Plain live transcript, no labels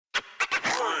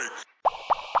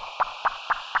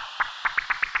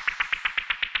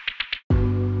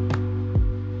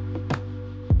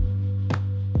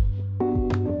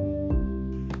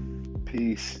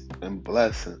Peace and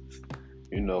blessings.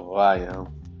 You know who I am.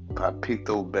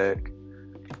 Papito back,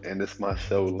 and it's my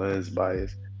show, Lens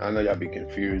Bias. I know y'all be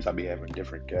confused. I be having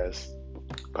different guests.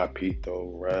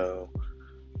 Papito, Rel.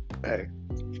 Hey,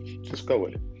 just go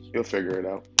with it. You'll figure it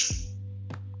out.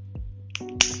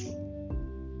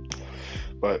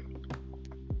 But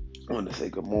I want to say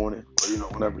good morning, or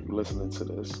whenever you're listening to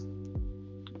this.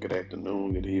 Good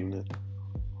afternoon, good evening.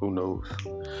 Who knows?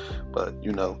 But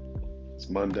it's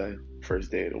Monday, first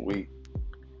day of the week,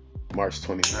 March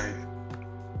 29th,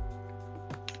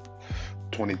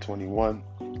 2021.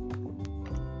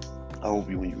 I hope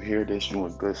when you hear this, you're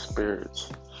in good spirits.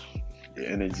 Your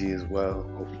energy as well.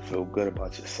 Hope you feel good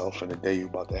about yourself and the day you're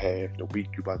about to have, the week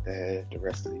you're about to have, the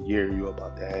rest of the year you're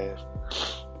about to have.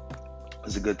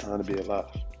 It's a good time to be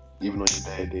alive. Even on your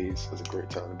bad days, it's a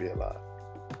great time to be alive.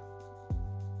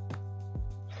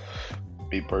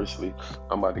 Me personally,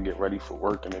 I'm about to get ready for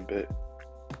work in a bit.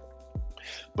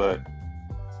 But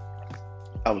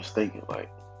I was thinking,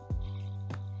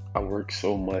 I work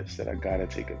so much that I gotta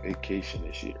take a vacation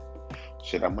this year.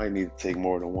 Shit, I might need to take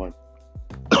more than one.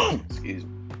 Excuse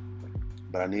me.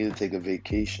 But I need to take a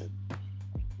vacation.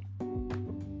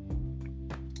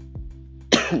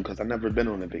 Because I've never been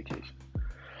on a vacation.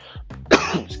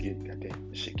 Excuse me, goddamn,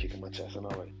 this shit kicking my chest and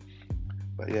all that.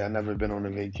 But yeah, I've never been on a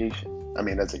vacation. I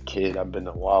mean, as a kid, I've been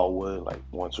to Wildwood like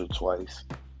once or twice.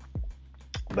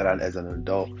 But as an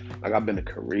adult, I've been to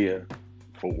Korea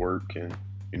for work and,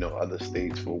 other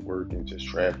states for work and just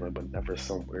traveling, but never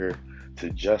somewhere to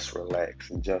just relax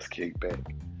and just kick back.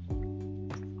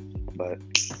 But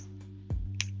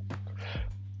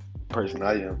person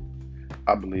I am,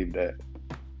 I believe that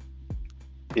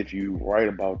if you write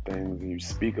about things and you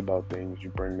speak about things, you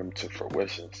bring them to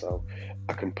fruition. So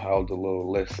I compiled a little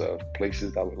list of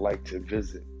places I would like to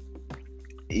visit,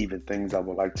 even things I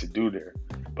would like to do there.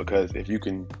 Because if you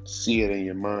can see it in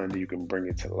your mind, you can bring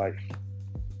it to life.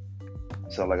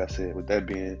 So like I said, with that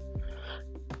being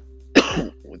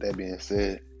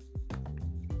said,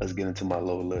 let's get into my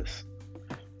little list.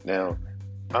 Now,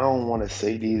 I don't want to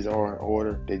say these are in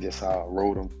order, they just how I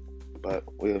wrote them, but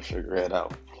we'll figure it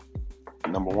out.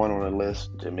 Number one on the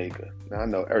list, Jamaica. Now I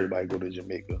know everybody go to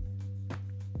Jamaica,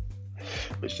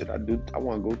 but shit, I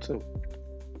want to go too.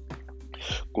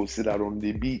 Go sit out on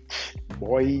the beach,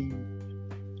 boy.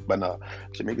 But no,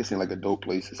 Jamaica seems like a dope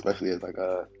place, especially as like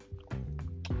a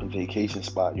vacation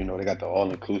spot. They got the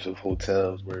all-inclusive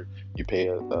hotels where you pay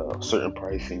a certain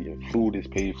price and your food is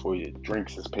paid for, your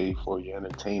drinks is paid for, your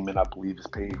entertainment, I believe, is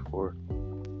paid for.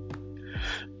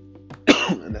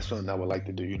 And that's something I would like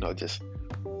to do, just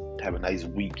have a nice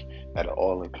week at an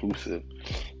all-inclusive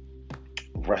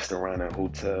restaurant and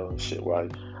hotel and shit where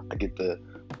I get to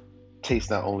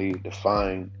taste not only the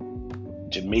fine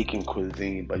Jamaican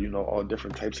cuisine, but all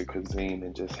different types of cuisine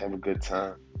and just have a good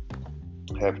time.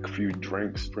 Have a few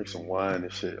drinks, drink some wine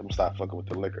and shit. I'm gonna stop fucking with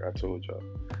the liquor, I told y'all.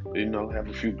 But, have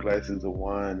a few glasses of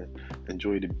wine and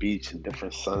enjoy the beach and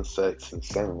different sunsets and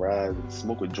sunrise and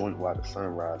smoke a joint while the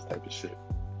sunrise type of shit.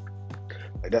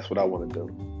 Like, that's what I want to do.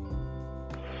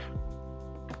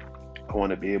 I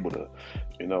want to be able to,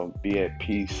 be at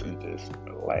peace and just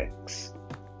relax.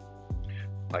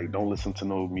 Like, don't listen to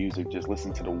no music, just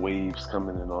listen to the waves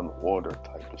coming in on the water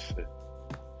type of shit.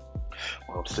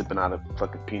 While I'm sipping out of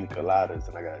fucking pina coladas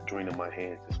and I got a joint in my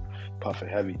hand, just puffing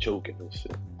heavy, choking and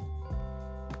shit.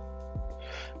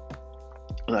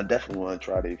 And I definitely want to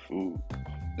try their food.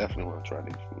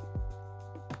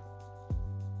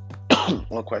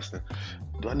 One question.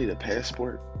 Do I need a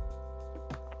passport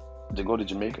to go to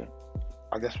Jamaica?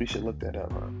 I guess we should look that up,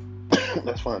 huh?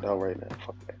 Let's find out right now.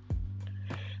 Fuck that.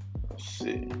 Let's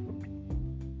see.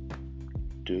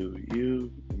 Do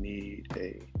you need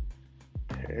a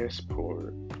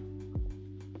passport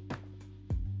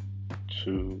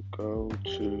to go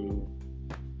to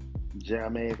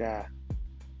Jamaica?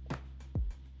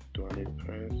 Do I need a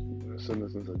passport?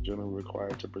 Citizens are generally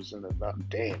required to present a voucher.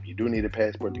 Damn, you do need a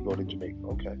passport to go to Jamaica.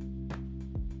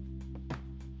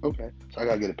 Okay. So I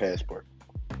gotta get a passport.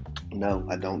 No,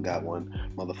 I don't got one,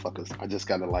 motherfuckers. I just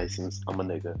got a license. I'm a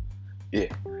nigga.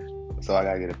 Yeah. So I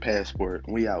gotta get a passport.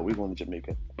 We going to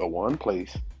Jamaica. But one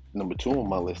place, number 2 on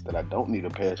my list that I don't need a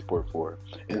passport for,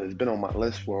 and it's been on my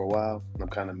list for a while, and I'm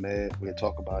kind of mad. We'll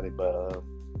talk about it, but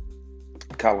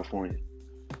California.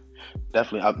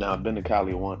 Definitely. I've been to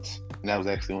Cali once, and that was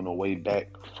actually on the way back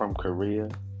from Korea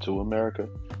to America.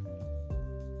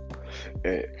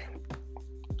 And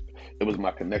it was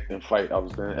my connecting flight. I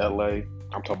was in LA,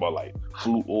 I'm talking about like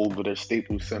flew over the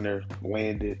Staples Center,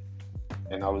 landed,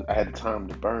 and I had the time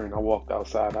to burn. I walked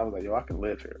outside. I was like, yo, I can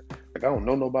live here. Like I don't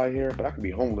know nobody here, but I can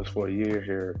be homeless for a year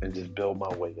here and just build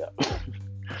my way up.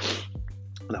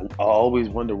 And I always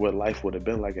wonder what life would have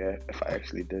been like if I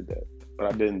actually did that, but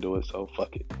I didn't do it. So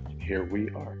fuck it. Here we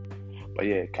are. But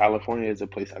yeah, California is a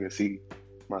place I can see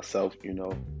myself,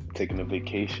 taking a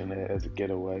vacation as a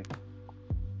getaway.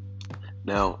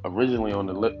 Now, originally on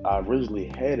the list, I originally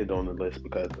had it on the list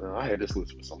because I had this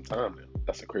list for some time now.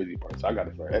 That's the crazy part. So I got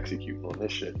to start executing on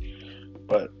this shit.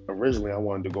 But originally, I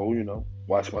wanted to go,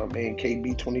 watch my man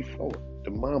KB24, the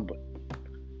Mamba,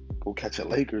 go catch a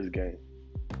Lakers game.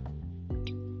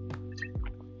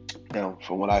 Now,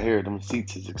 from what I hear, them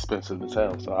seats is expensive as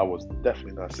hell, so I was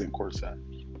definitely not sitting courtside.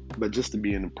 But just to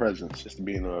be in the presence, just to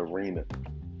be in the arena,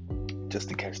 just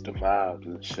to catch the vibes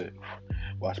and shit.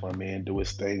 Watch my man do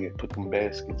his thing and put them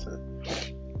baskets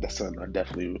in. That's something I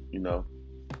definitely,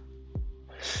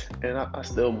 and I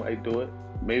still might do it.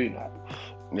 Maybe not.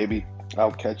 Maybe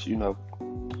I'll catch,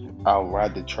 I'll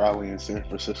ride the trolley in San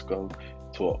Francisco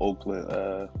to an Oakland,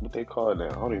 what they call it now?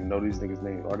 I don't even know these niggas'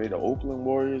 names. Are they the Oakland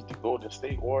Warriors, the Golden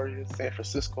State Warriors, San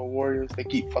Francisco Warriors? They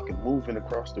keep fucking moving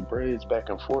across the bridge back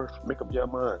and forth. Make up your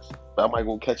minds. But I might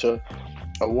go catch a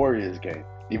Warriors game,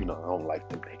 even though I don't like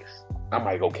them niggas. I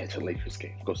might go catch a Lakers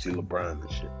game, go see LeBron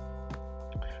and shit.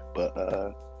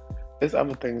 But there's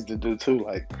other things to do too.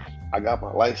 Like I got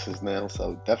my license now,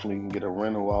 so definitely can get a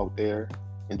rental out there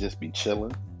and just be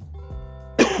chilling.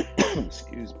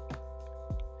 Excuse me.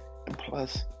 And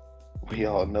plus, we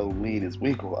all know weed is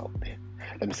legal out there.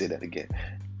 Let me say that again.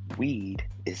 Weed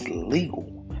is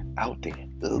legal out there.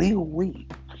 Legal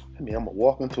weed. I'm gonna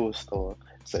walk into a store,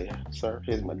 say, sir,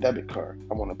 here's my debit card.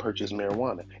 I want to purchase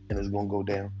marijuana, and it's gonna go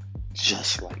down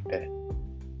just like that.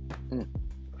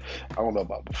 I don't know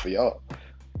about for y'all,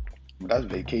 but that's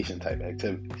vacation type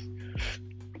activities.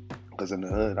 Because in the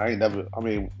hood,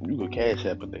 you could cash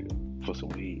app a nigga for some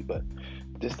weed, but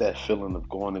just that feeling of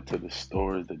going into the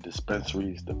stores, the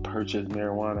dispensaries, to purchase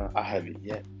marijuana, I have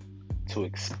yet to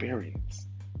experience.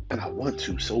 And I want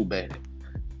to so bad.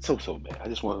 So bad. I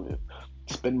just want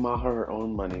to spend my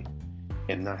hard-earned money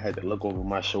and not have to look over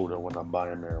my shoulder when I'm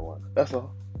buying marijuana. That's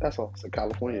all. So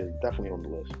California is definitely on the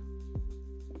list.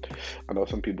 I know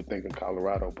some people think of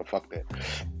Colorado, but fuck that.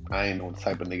 I ain't no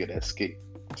type of nigga that skate.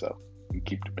 So you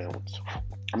keep the balance.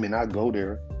 I go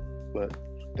there, but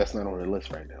that's not on the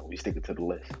list right now. We stick it to the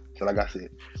list. So like I said,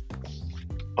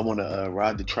 I want to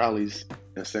ride the trolleys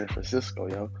in San Francisco,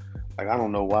 yo. Like I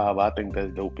don't know why, but I think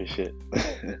that's dope as shit.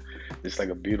 It's like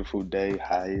a beautiful day,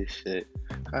 high as shit,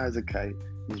 high as a kite.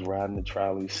 Just riding the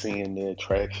trolley, seeing the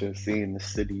attractions, seeing the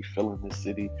city, feeling the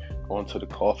city, going to the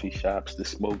coffee shops, the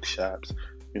smoke shops,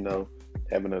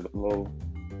 having a little,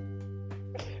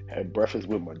 have breakfast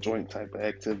with my joint type of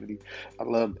activity. I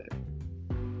love that.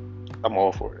 I'm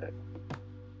all for that.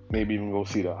 Maybe even go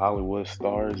see the Hollywood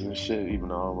stars and shit, even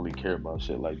though I don't really care about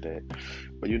shit like that.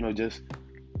 But just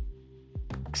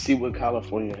see what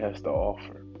California has to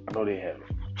offer. I know they have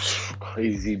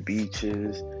crazy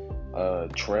beaches,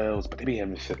 trails, but they be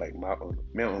having shit like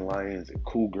mountain lions and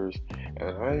cougars.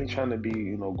 And I ain't trying to be,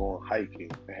 going hiking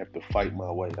and have to fight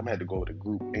my way. I'm gonna have to go with a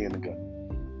group and a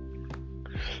gun.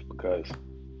 Because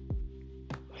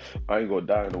I ain't gonna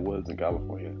die in the woods in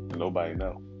California and nobody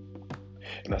know.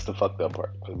 And that's the fucked up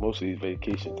part, because most of these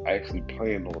vacations I actually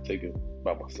plan on taking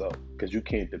by myself, because you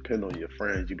can't depend on your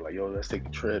friends. You be like, yo, let's take a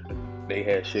trip, and they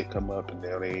had shit come up and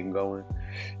now they ain't going.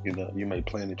 You may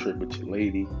plan a trip with your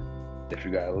lady, if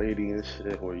you got a lady and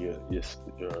shit, or your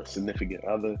significant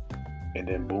other, and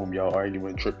then boom, y'all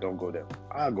arguing, trip don't go down.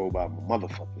 I go by my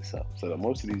motherfucking self. So that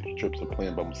most of these trips are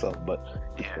planned by myself. But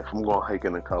yeah, if I'm going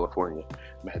hiking in California, I'm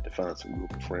gonna have to find some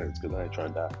group of friends, because I ain't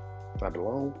trying to die. Not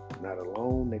alone,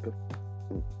 nigga.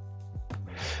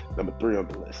 Number 3 on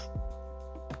the list,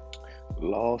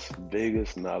 Las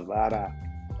Vegas, Nevada.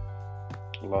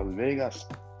 Las Vegas.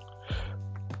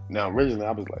 Now, originally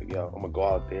I was like, yo, I'm gonna go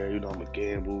out there, I'm gonna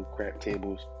gamble, crack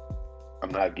tables. I'm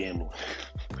not gambling.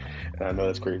 And I know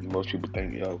that's crazy. Most people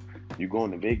think, yo, you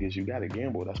going to Vegas, you gotta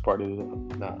gamble. That's part of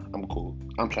it. Nah, I'm cool.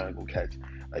 I'm trying to go catch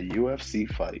a UFC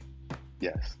fight.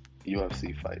 Yes,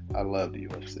 UFC fight. I love the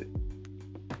UFC.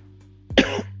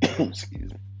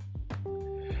 Excuse me.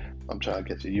 I'm trying to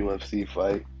catch a UFC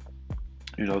fight,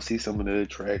 see some of the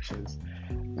attractions.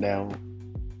 Now,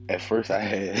 at first I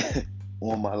had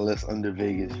on my list under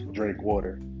Vegas, drink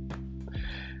water.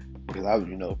 Because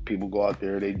people go out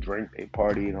there, they drink, they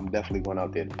party, and I'm definitely going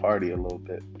out there to party a little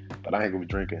bit. But I ain't gonna be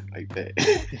drinking like that.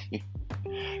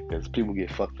 Because people get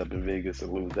fucked up in Vegas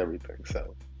and lose everything.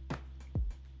 So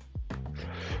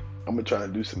I'm gonna try to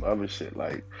do some other shit,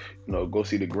 like, go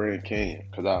see the Grand Canyon,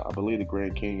 cause I believe the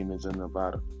Grand Canyon is in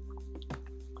Nevada.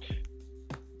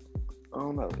 I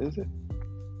don't know, is it?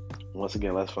 Once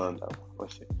again, let's find out.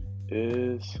 Let's see.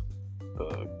 Is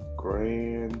the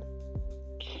Grand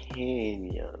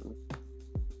Canyon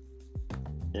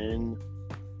in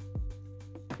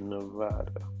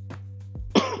Nevada?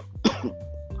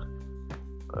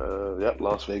 Yep,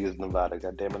 Las Vegas, Nevada.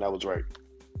 God damn it, I was right.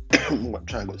 I'm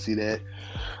trying to go see that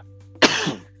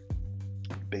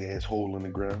big ass hole in the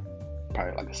ground.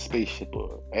 Probably like a spaceship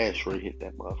or asteroid hit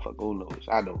that motherfucker. Who knows?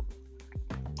 I don't.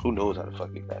 Who knows how the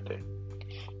fuck it got there?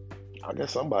 I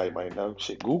guess somebody might know.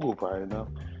 Shit, Google probably know.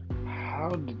 How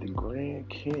did the Grand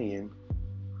Canyon?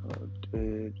 How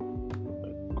did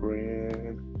the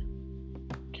Grand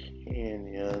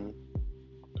Canyon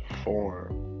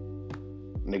form?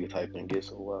 Nigga type in get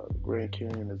so wild. The Grand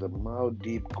Canyon is a mile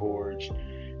deep gorge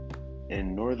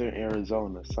in northern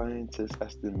Arizona. Scientists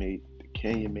estimate the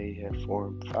canyon may have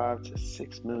formed 5 to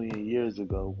 6 million years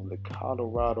ago when the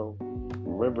Colorado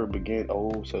River began.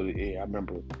 Oh, so yeah, I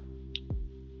remember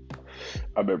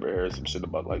hearing some shit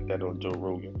about like that on Joe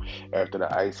Rogan. After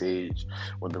the Ice Age,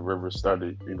 when the rivers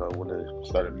started, when it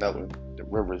started melting, the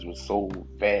rivers was so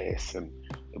vast and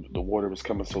the water was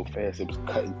coming so fast, it was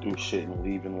cutting through shit and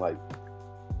leaving like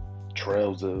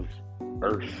trails of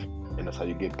earth, and that's how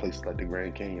you get places like the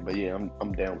Grand Canyon. But yeah,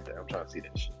 I'm down with that. I'm trying to see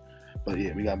that shit. But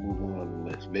yeah, we got to move on the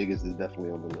list. Vegas is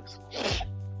definitely on the list.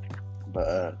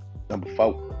 But number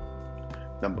four,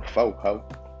 ho,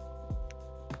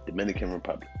 Dominican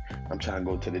Republic. I'm trying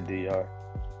to go to the DR.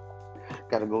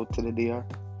 Gotta go to the DR.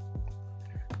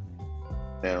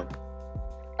 Now,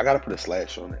 I gotta put a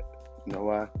slash on it. You know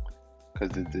why?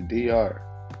 Because it's the DR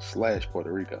 /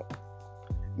 Puerto Rico.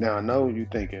 Now, I know you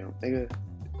thinking, nigga,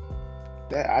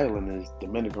 that island is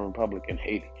Dominican Republic and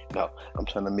Haiti. No, I'm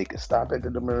trying to make a stop at the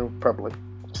Dominican Republic,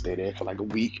 stay there for like a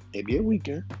week, maybe a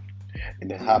weekend,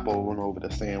 and then hop over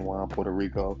to San Juan, Puerto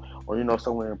Rico, or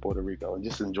somewhere in Puerto Rico, and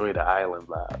just enjoy the island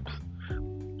vibes.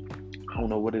 I don't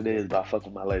know what it is, but I fuck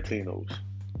with my Latinos.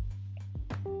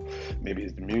 Maybe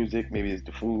it's the music, maybe it's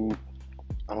the food.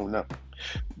 I don't know,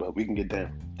 but we can get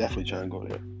down. Definitely trying to go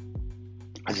there.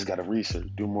 I just gotta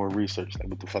do more research, like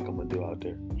what the fuck I'm gonna do out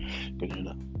there. But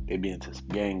they be into some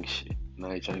gang shit, and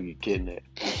I ain't trying to get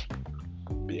kidnapped.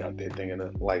 Be out there thinking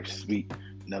that life's sweet,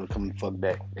 never coming the fuck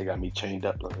back. They got me chained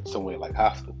up somewhere like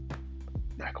hostile.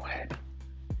 Not gonna happen.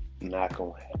 Not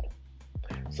gonna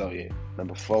happen. So yeah,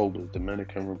 number 4 was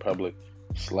Dominican Republic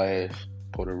 /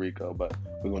 Puerto Rico, but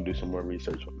we're gonna do some more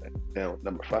research on that. Now,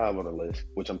 number 5 on the list,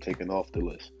 which I'm taking off the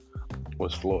list,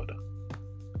 was Florida.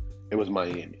 It was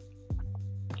Miami.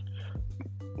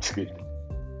 Excuse me.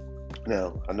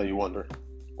 Now, I know you're wondering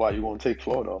why you want to take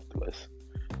Florida off the list.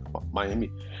 Miami,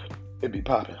 it be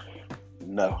popping.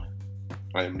 No,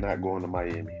 I am not going to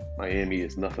Miami. Miami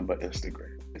is nothing but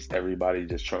Instagram. It's everybody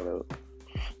just trying to,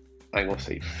 I ain't gonna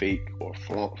say fake or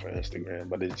flaunt for Instagram,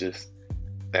 but it's just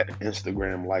that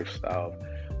Instagram lifestyle.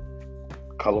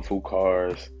 Colorful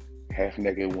cars,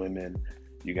 half-naked women.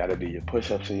 You gotta do your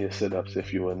push-ups and your sit-ups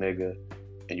if you're a nigga.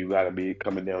 And you gotta be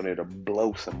coming down there to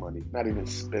blow some money, not even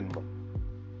spend money.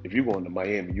 If you're going to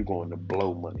Miami, you're going to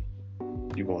blow money.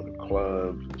 You're going to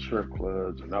clubs, strip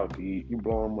clubs, and out to eat. You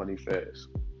blowing money fast.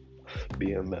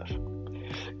 BMF.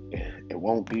 It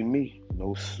won't be me.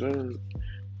 No, sir.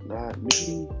 Not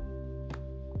me.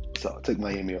 So I took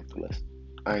Miami off the list.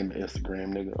 I ain't an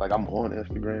Instagram nigga. Like, I'm on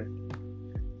Instagram,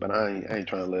 but I ain't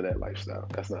trying to live that lifestyle.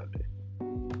 That's not me.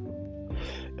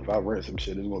 If I rent some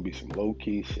shit, it's gonna be some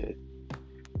low-key shit.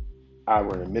 I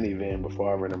rent a minivan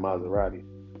before I rent a Maserati.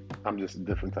 I'm just a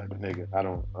different type of nigga. I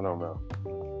don't know.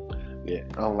 Yeah,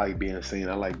 I don't like being seen.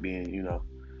 I like being, in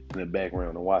the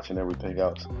background and watching everything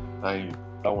else. I ain't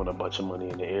throwing a bunch of money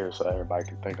in the air so everybody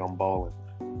can think I'm balling.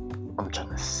 I'm trying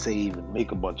to save and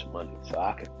make a bunch of money so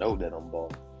I can know that I'm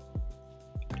balling.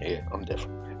 Yeah, I'm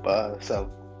different. But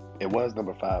so it was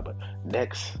number 5. But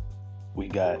next we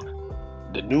got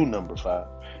the new number 5,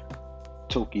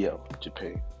 Tokyo,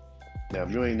 Japan. Now,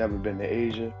 if you ain't never been to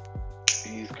Asia,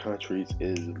 these countries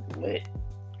is lit.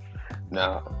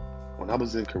 Now, when I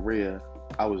was in Korea,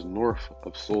 I was north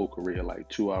of Seoul, Korea, like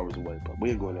 2 hours away. But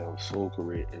we'd go down to Seoul,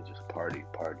 Korea, and just party.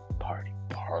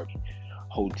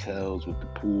 Hotels with the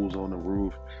pools on the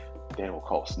roof, they don't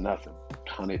cost nothing.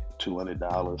 $100,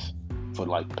 $200 for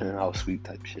like penthouse suite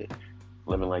type shit.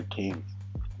 Living like kings.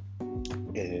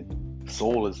 And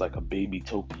Seoul is like a baby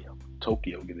Tokyo.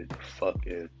 Tokyo get it the fuck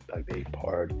in, like they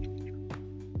party.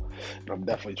 And I'm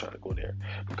definitely trying to go there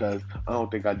because I don't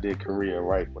think I did Korea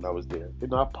right when I was there. I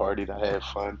partied, I had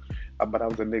fun, but I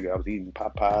was a nigga. I was eating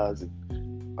Popeyes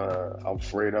and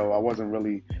Alfredo. I wasn't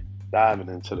really diving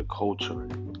into the culture,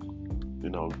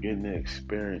 getting to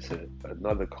experience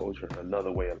another culture,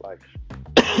 another way of life.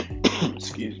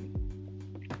 Excuse me.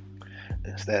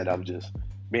 Instead, I'm just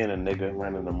being a nigga,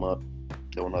 running them up,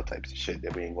 doing all types of shit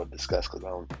that we ain't gonna discuss because I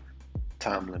don't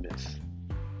time limits.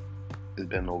 It's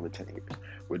been over 10 years.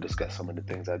 We'll discuss some of the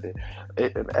things I did.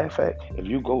 In fact, if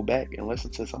you go back and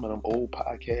listen to some of them old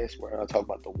podcasts where I talk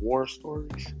about the war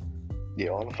stories, yeah,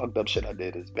 all the fucked up shit I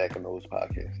did is back in those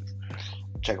podcasts.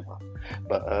 Check them out.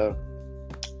 But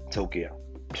Tokyo.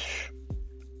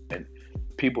 And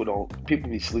people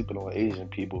be sleeping on Asian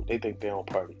people. They think they don't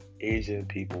party. Asian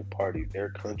people party. Their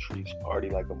countries party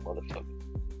like a motherfucker.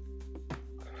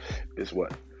 It's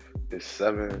what? It's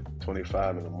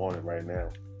 7:25 in the morning right now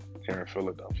here in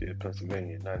Philadelphia,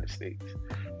 Pennsylvania, United States.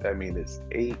 That means it's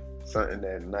 8 something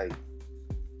at night,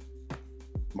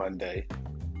 Monday,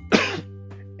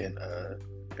 in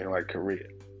like Korea.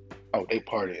 Oh, they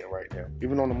partying right now,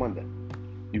 even on a Monday.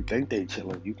 You think they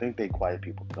chilling? You think they quiet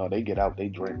people? No, they get out, they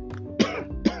drink.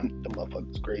 The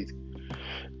motherfuckers crazy.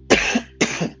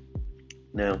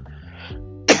 Now,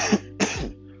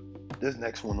 this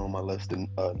next one on my list,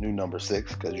 new number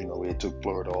 6, because we took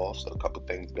Florida off, so a couple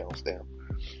things bounced down.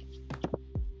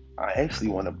 I actually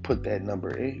want to put that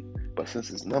number 8, but since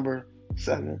it's number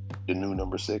 7, the new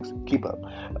number 6, keep up.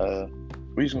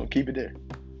 We're just gonna keep it there.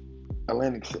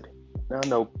 Atlantic City. Now I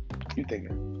know you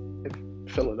thinking,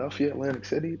 if Philadelphia, Atlantic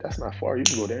City, that's not far. You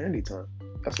can go there anytime.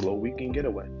 That's a little weekend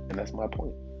getaway, and that's my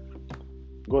point.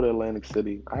 Go to Atlantic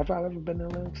City. Have I ever been to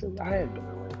Atlantic City? I had been to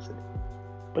Atlantic City.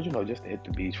 But just to hit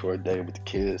the beach for a day with the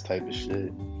kids type of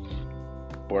shit.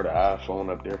 Or the iPhone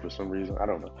up there for some reason. I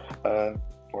don't know.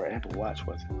 Or Apple Watch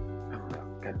was it? I don't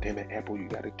know. God damn it, Apple, you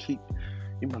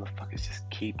motherfuckers just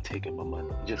keep taking my money.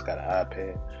 You just got an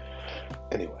iPad.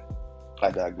 Anyway,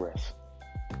 I digress.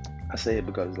 I say it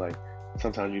because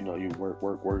sometimes you work,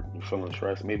 you're feeling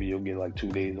stressed. Maybe you'll get 2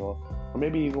 days off. Or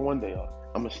maybe even 1 day off.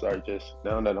 I'm gonna start just,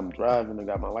 now that I'm driving and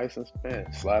got my license,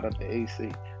 man, slide up the AC.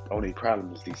 The only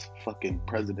problem is these fucking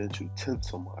presidential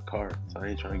tents on my car, so I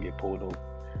ain't trying to get pulled over.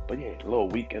 But yeah, a little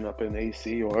weekend up in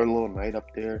AC or a little night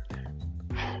up there.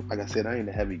 Like I said, I ain't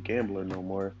a heavy gambler no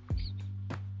more.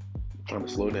 I'm trying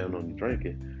to slow down on the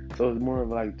drinking. So it's more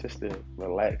of just to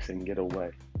relax and get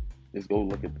away. Just go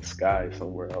look at the sky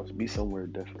somewhere else. Be somewhere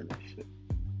different and shit.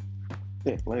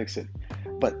 Yeah, Atlantic City.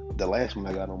 But the last one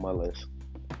I got on my list,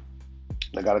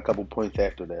 I got a couple points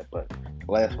after that, but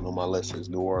the last one on my list is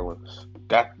New Orleans.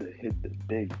 Got to hit the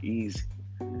Big Easy.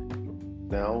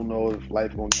 Now, I don't know if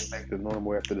life gonna get back to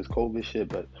normal after this COVID shit,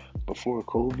 but before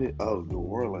COVID, New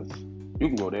Orleans, you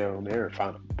can go down there and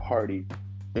find a party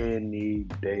any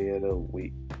day of the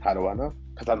week. How do I know?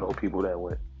 Because I know people that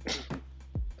went.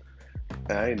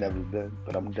 Now, I ain't never been,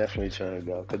 but I'm definitely trying to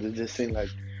go, because it just seems like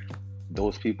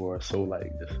those people are so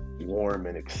just warm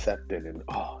and accepting, and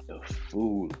the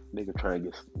food, nigga trying to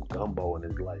get some gumbo in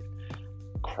his life,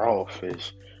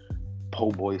 crawfish,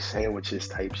 po' boy sandwiches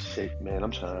type shit, man.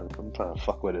 I'm trying to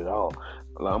fuck with it all.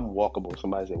 I'm walkable.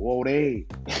 Somebody say, "Whoa, they,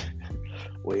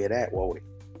 where you at, whoa?"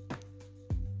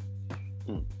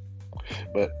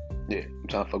 But yeah, I'm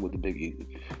trying to fuck with the Big Easy.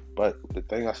 But the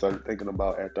thing I started thinking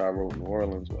about after I wrote New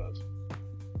Orleans was,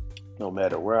 no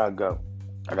matter where I go,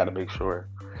 I gotta make sure,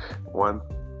 one,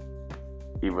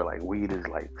 either weed is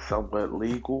somewhat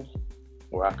legal,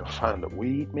 or I can find the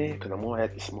weed, man, because I'm gonna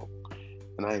have to smoke.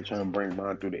 And I ain't trying to bring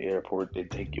mine through the airport. They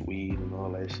take your weed and all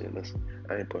that shit. Listen,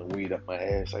 I ain't putting weed up my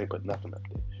ass. I ain't putting nothing up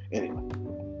there. Anyway,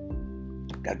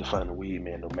 got to find the weed,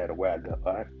 man, no matter where I go.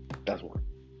 All right, that's one.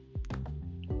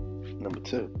 Number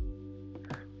 2,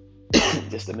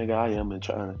 just the nigga I am and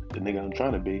the nigga I'm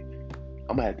trying to be,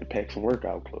 I'm gonna have to pack some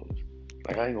workout clothes.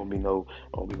 I ain't gonna be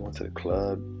I'll be going to the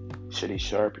club, shitty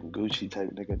sharp and Gucci type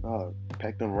nigga. No,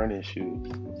 pack them running shoes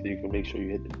so you can make sure you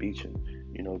hit the beach and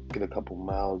get a couple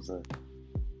miles and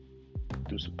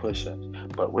do some push-ups.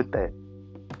 But with that,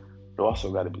 you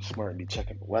also got to be smart and be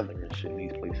checking the weather and shit in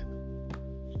these places.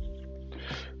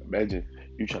 Imagine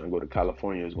you trying to go to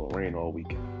California, it's gonna rain all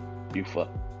weekend. You fuck.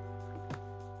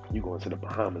 You going to the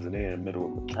Bahamas and they're in the middle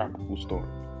of a tropical storm.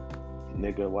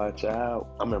 Nigga, watch out.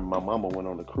 I remember my mama went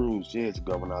on a cruise years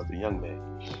ago when I was a young man.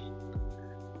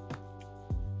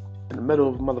 In the middle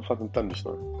of a motherfucking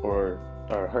thunderstorm or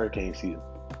hurricane season.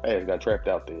 I got trapped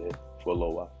out there for a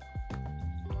little while.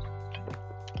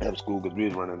 That was cool because we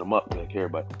was running them up like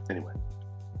everybody. Anyway.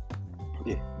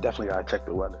 Yeah, definitely gotta check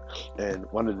the weather. And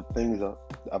one of the things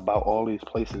about all these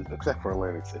places, except for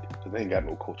Atlantic City, because they ain't got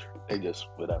no culture. They just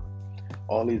whatever.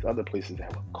 All these other places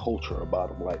have a culture about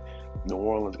them. Like New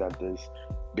Orleans got this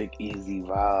Big Easy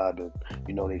vibe,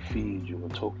 and they feed you.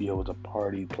 And Tokyo is a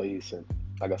party place, and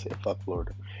like I said, fuck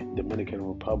Florida. Dominican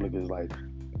Republic is like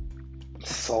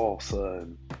salsa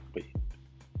and wait,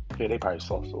 yeah, they probably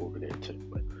salsa over there too.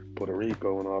 But Puerto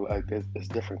Rico and all like there's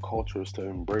different cultures to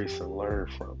embrace and learn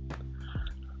from.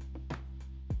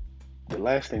 The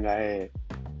last thing I had,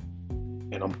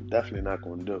 and I'm definitely not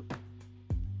going to do,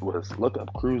 was look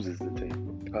up cruises to take.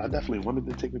 I definitely wanted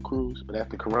to take a cruise, but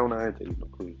after Corona, I ain't taking no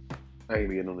cruise. I ain't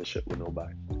getting on the ship with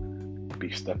nobody. Be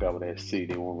stuck out with that sea,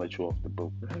 they won't let you off the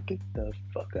boat. Man, get the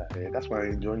fuck out of here. That's why I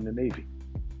ain't joining the Navy.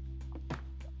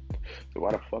 So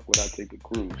why the fuck would I take a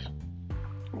cruise?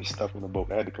 Be stuck on the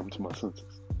boat. I had to come to my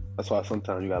senses. That's why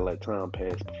sometimes you gotta let time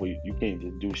pass before you can't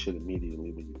just do shit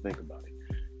immediately when you think about it.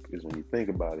 Because when you think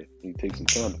about it, you take some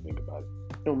time to think about it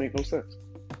don't make no sense.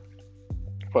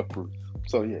 Fuck cruise.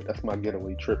 So yeah, that's my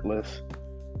getaway trip list.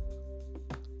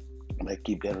 I might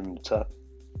keep that on the top.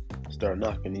 Start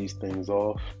knocking these things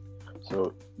off.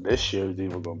 So this year is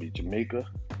either gonna be Jamaica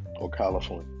or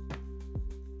California.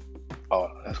 Oh,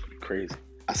 that's gonna be crazy.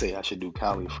 I say I should do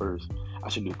Cali first. I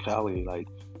should do Cali like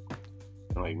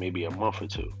maybe a month or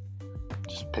two.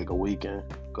 Just pick a weekend,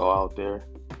 go out there,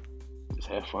 just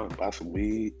have fun, buy some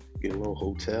weed, get a little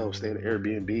hotel, stay at an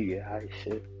Airbnb, get high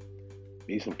shit,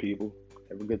 meet some people,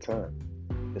 have a good time.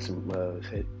 Hit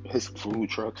some food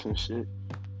trucks and shit.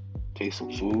 Taste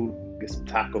some food, get some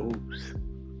tacos.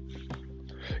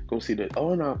 Go see that.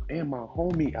 Oh no, and my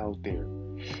homie out there.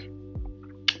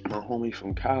 My homie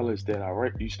from college that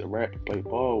I used to rap and play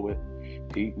ball with.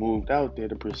 He moved out there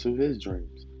to pursue his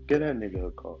dreams. Get that nigga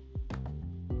a call.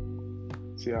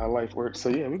 See how life works. So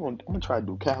yeah, I'm gonna try to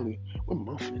do Cali. What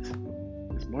month is it?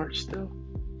 Is March still?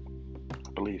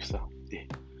 I believe so. Yeah.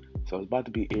 So it's about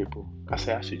to be April. I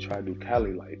say I should try to do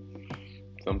Cali like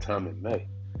sometime in May.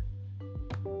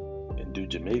 And do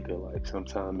Jamaica like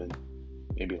sometime in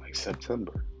maybe like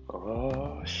September.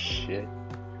 Oh shit.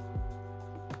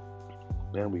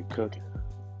 Now we cooking.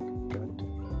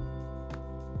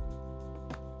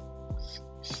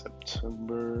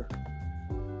 September.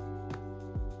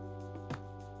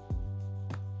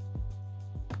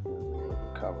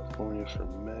 California for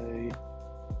May.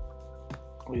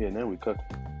 Oh yeah, now we cooking.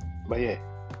 But yeah,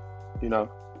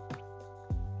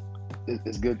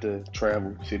 it's good to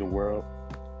travel, see the world,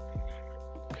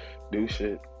 do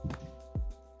shit.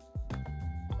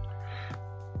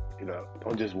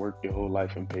 Don't just work your whole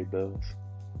life and pay bills.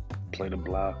 Play the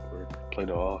block or play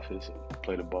the office, or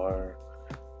play the bar,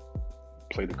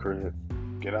 play the crib.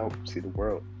 Get out, see the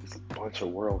world. There's a bunch of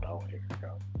world out here,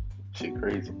 yo. Shit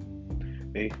crazy.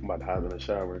 Hey, I'm about to hop in the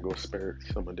shower and go spare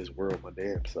some of this world my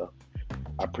damn self.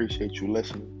 I appreciate you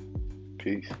listening.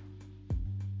 Peace.